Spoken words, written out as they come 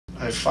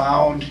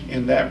found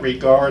in that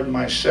regard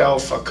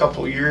myself a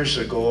couple years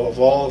ago, of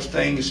all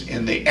things,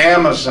 in the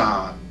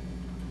Amazon.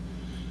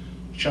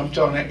 Jumped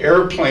on an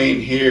airplane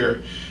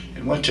here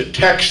and went to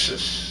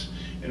Texas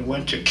and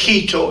went to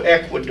Quito,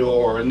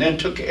 Ecuador, and then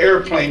took an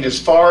airplane as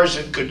far as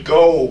it could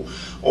go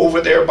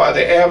over there by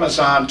the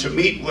Amazon to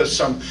meet with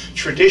some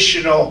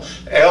traditional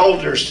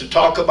elders to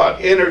talk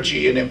about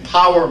energy and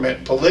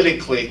empowerment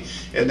politically.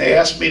 And they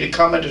asked me to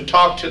come in to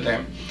talk to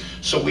them.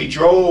 So we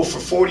drove for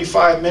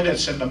 45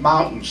 minutes in the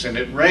mountains, and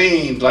it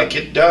rained like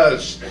it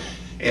does,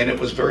 and it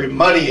was very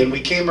muddy, and we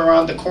came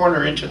around the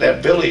corner into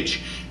that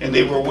village, and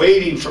they were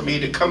waiting for me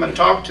to come and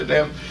talk to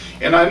them,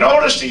 and I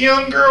noticed a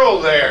young girl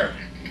there.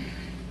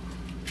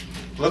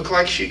 Looked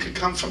like she could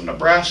come from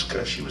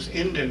Nebraska. She was an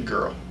Indian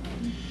girl.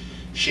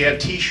 She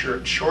had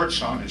t-shirt,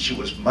 shorts on, and she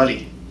was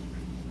muddy,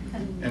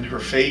 and her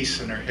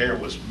face and her hair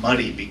was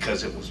muddy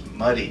because it was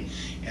muddy,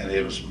 and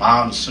it was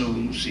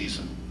monsoon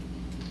season.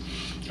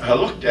 I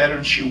looked at her,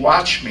 and she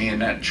watched me in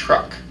that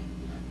truck.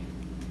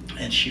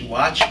 And she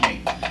watched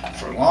me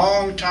for a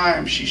long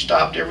time. She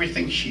stopped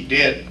everything she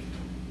did.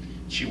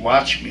 She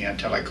watched me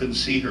until I couldn't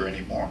see her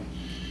anymore.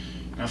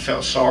 And I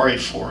felt sorry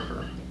for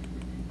her,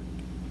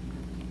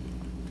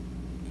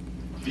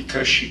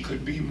 because she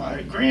could be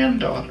my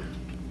granddaughter.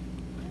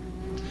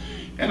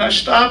 And I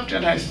stopped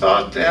and I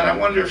thought that I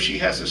wonder if she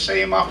has the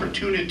same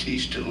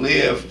opportunities to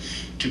live,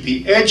 to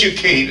be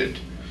educated,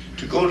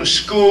 to go to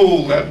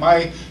school that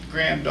my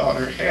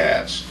granddaughter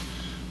has.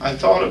 I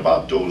thought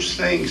about those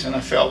things and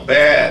I felt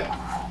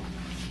bad.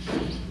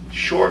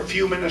 Short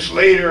few minutes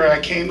later, I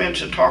came in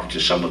to talk to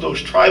some of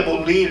those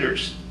tribal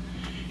leaders,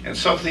 and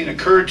something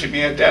occurred to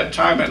me at that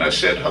time, and I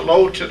said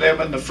hello to them,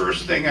 and the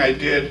first thing I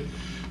did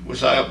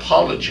was I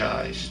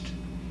apologized.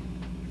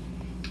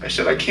 I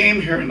said, I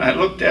came here and I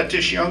looked at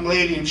this young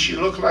lady and she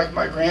looked like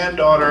my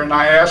granddaughter, and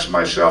I asked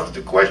myself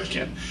the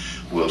question,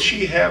 will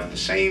she have the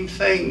same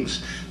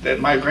things that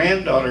my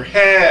granddaughter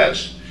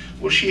has?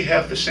 Will she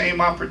have the same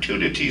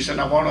opportunities?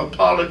 And I want to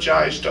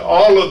apologize to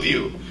all of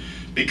you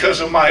because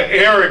of my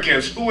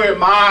arrogance. Who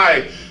am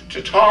I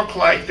to talk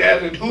like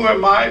that? And who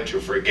am I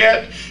to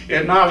forget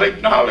and not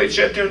acknowledge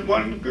that there's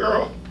one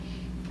girl?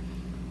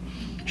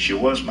 She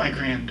was my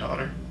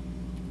granddaughter.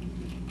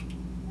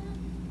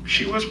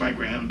 She was my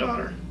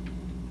granddaughter.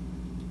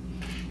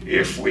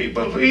 If we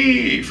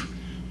believe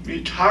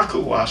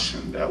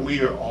mitakuwasan, that we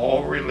are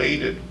all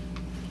related,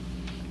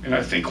 and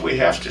I think we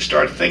have to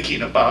start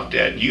thinking about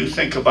that. You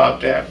think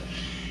about that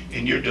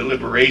in your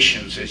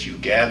deliberations as you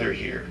gather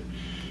here,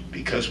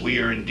 because we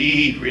are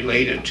indeed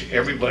related to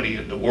everybody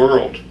in the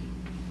world.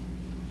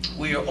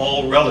 We are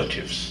all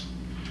relatives.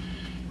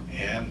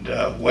 And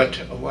what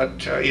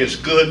is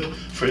good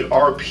for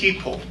our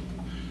people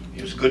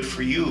is good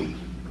for you.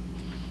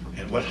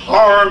 And what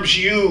harms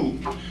you,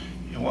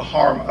 it will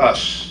harm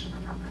us.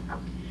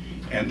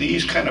 And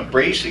these kind of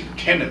basic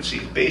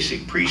tendencies,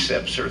 basic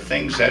precepts, are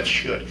things that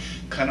should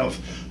kind of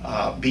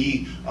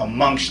be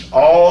amongst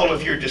all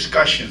of your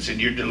discussions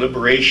and your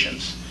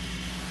deliberations,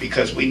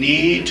 because we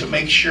need to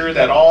make sure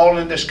that all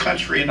in this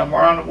country and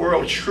around the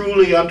world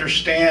truly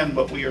understand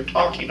what we are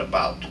talking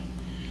about.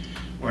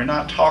 We're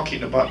not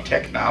talking about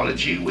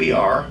technology, we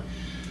are,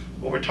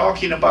 but we're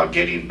talking about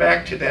getting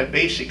back to that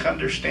basic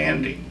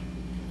understanding,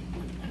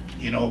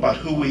 you know, about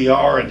who we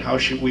are and how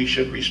we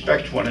should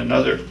respect one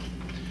another.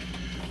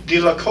 The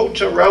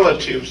Lakota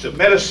relatives, the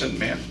medicine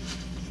men,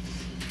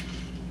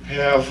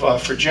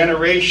 have for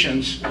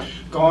generations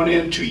gone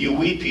into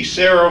Yuwipi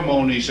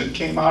ceremonies and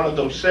came out of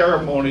those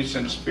ceremonies,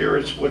 and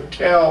spirits would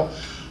tell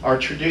our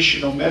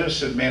traditional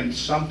medicine men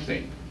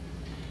something,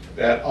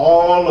 that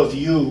all of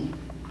you,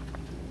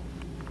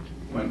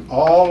 when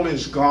all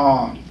is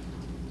gone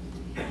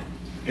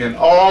and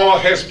all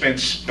has been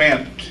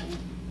spent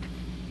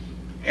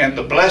and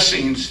the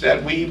blessings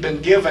that we've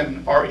been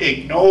given are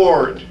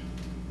ignored,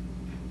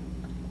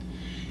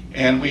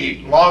 and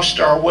we lost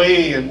our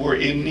way and we're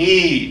in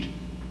need,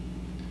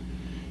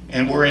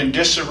 and we're in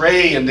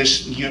disarray in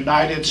this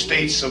United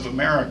States of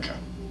America,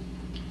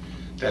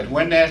 that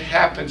when that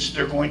happens,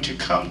 they're going to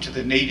come to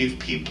the native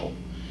people,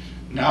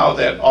 now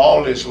that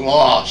all is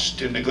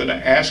lost, and they're going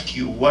to ask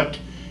you, what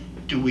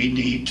do we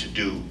need to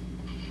do?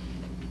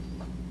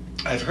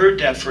 I've heard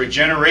that for a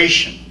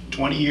generation,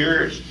 20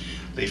 years,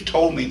 they've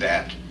told me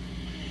that.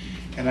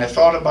 And I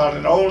thought about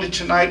it only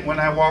tonight when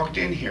I walked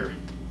in here,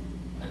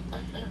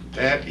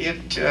 that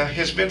it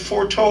has been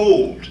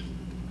foretold.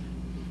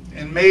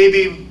 And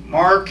maybe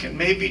Mark and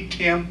maybe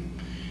Tim,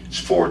 it's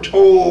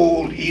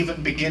foretold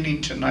even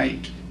beginning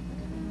tonight,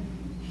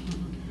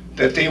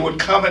 that they would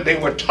come and they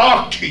would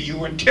talk to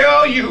you and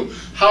tell you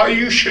how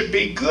you should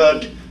be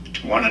good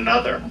to one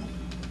another,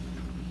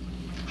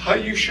 how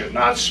you should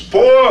not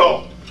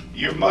spoil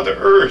your Mother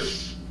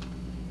Earth,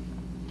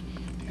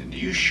 and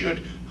you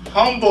should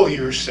humble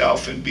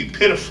yourself and be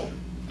pitiful,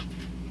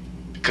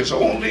 because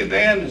only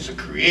then is the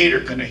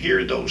Creator going to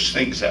hear those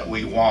things that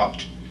we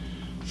want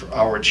for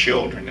our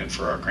children and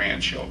for our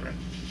grandchildren.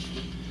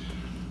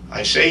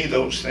 I say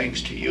those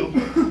things to you,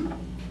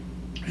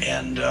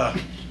 and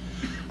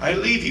I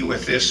leave you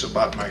with this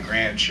about my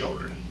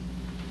grandchildren.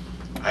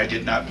 I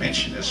did not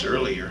mention this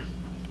earlier,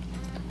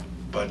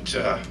 but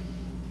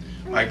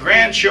my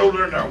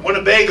grandchildren are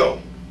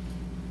Winnebago,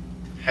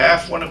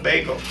 half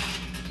Winnebago,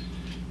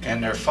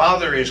 and their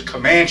father is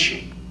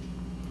Comanche.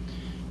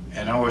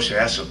 And I always say,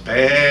 that's a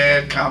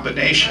bad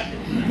combination.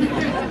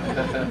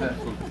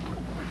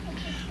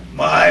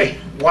 My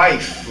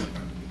wife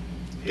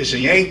is a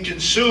Yankton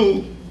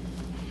Sioux.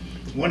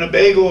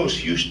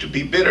 Winnebagos used to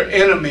be bitter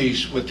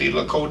enemies with the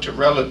Lakota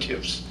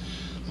relatives.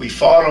 We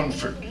fought them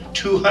for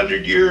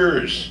 200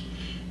 years.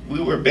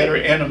 We were bitter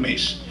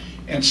enemies.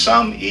 And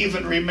some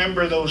even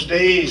remember those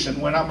days,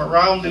 and when I'm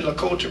around the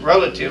Lakota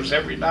relatives,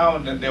 every now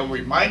and then they'll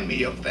remind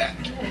me of that.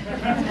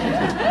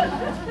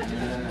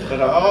 But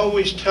I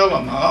always tell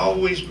them, I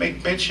always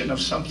make mention of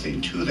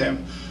something to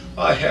them.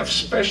 I have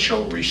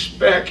special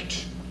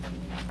respect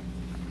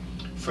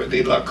for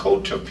the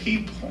Lakota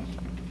people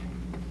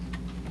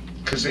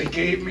because they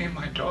gave me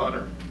my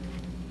daughter.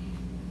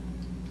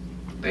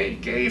 They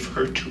gave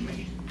her to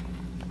me.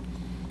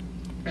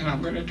 And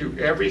I'm going to do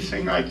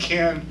everything I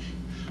can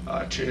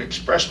to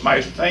express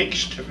my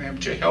thanks to them,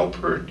 to help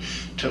her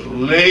to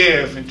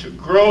live and to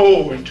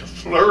grow and to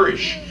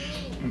flourish.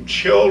 And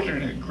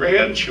children and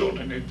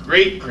grandchildren and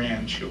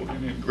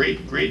great-grandchildren and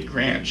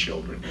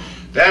great-great-grandchildren.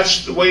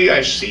 That's the way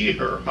I see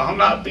her. I'll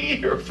not be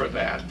here for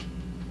that.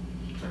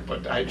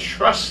 But I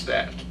trust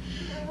that.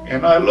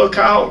 And I look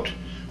out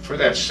for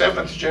that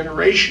 7th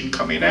generation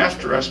coming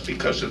after us,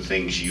 because the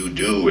things you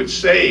do and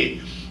say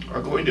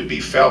are going to be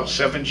felt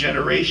 7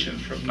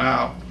 generations from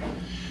now.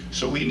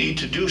 So we need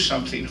to do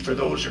something for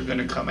those who are going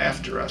to come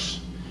after us.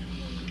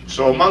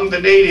 So among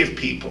the native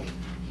people,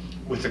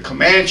 with the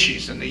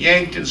Comanches and the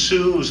Yankton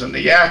Sioux and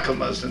the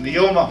Yakimas and the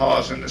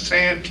Omahas and the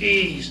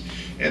Santees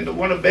and the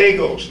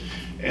Winnebagos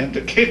and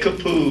the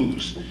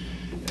Kickapoos,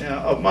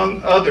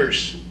 among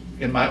others,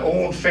 in my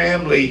own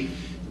family,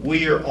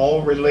 we are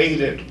all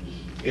related.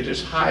 It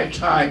is high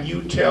time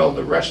you tell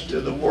the rest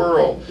of the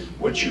world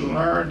what you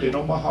learned in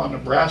Omaha,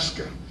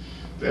 Nebraska,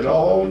 that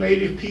all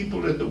native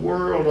people in the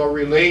world are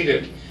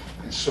related,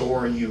 and so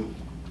are you.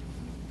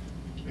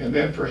 And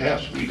then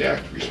perhaps we'd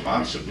act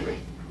responsibly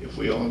if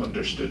we all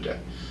understood that.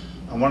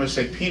 I want to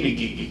say,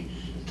 Pinagigi,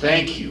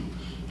 thank you.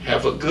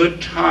 Have a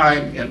good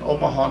time in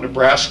Omaha,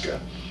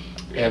 Nebraska.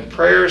 And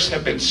prayers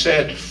have been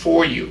said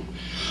for you.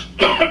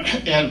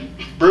 And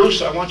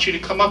Bruce, I want you to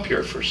come up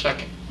here for a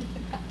second.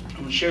 I'm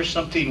going to share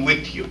something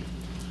with you.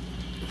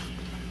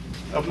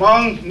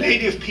 Among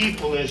native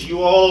people, as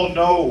you all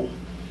know,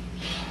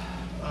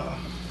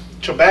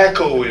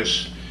 tobacco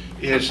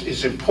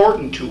is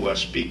important to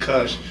us,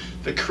 because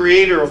the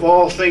creator of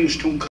all things,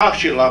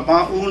 Tunkashila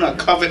Ma'una,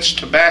 covets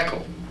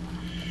tobacco.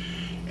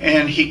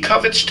 And he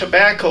covets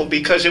tobacco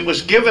because it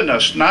was given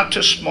us not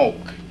to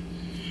smoke.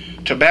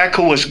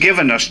 Tobacco was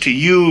given us to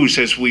use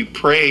as we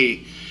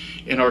pray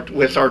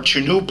with our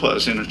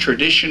chanupas. In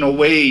traditional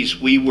ways,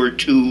 we were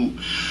to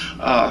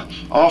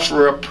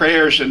offer up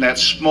prayers, and that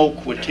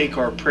smoke would take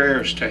our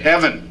prayers to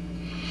heaven.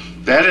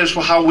 That is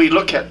how we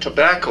look at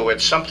tobacco.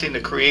 It's something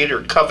the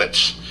Creator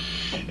covets.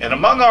 And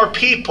among our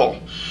people,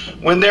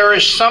 when there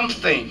is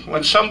something,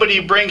 when somebody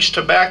brings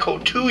tobacco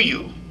to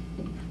you,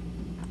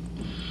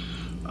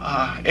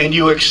 and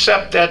you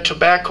accept that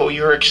tobacco,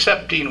 you're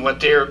accepting what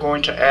they are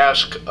going to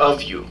ask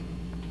of you.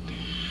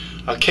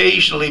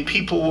 Occasionally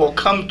people will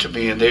come to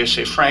me and they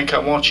say, Frank, I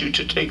want you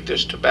to take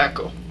this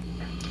tobacco.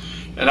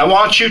 And I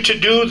want you to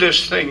do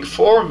this thing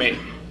for me.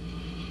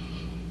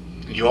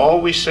 And you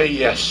always say,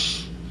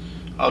 yes,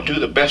 I'll do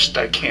the best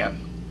I can.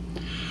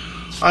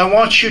 I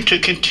want you to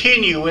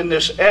continue in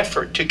this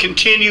effort, to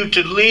continue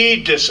to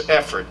lead this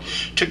effort,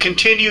 to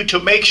continue to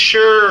make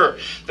sure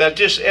that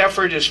this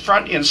effort is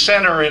front and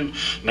center in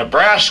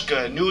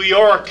Nebraska, New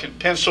York, and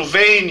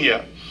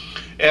Pennsylvania,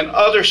 and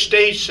other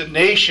states and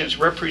nations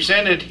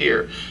represented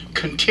here.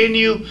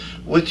 Continue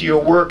with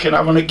your work, and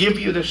I'm going to give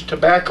you this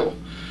tobacco,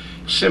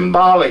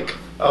 symbolic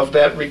of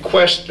that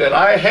request that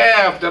I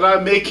have, that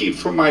I'm making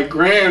for my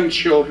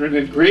grandchildren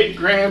and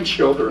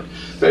great-grandchildren,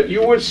 that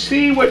you would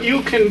see what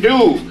you can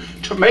do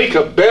to make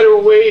a better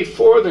way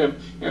for them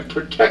and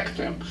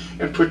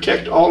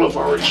protect all of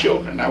our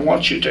children. I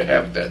want you to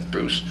have that,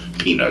 Bruce.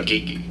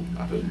 Pinagigi.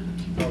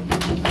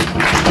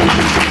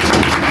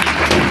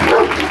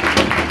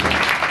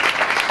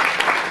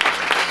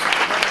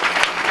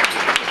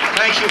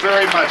 Thank you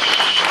very much.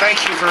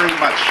 Thank you very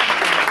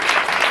much.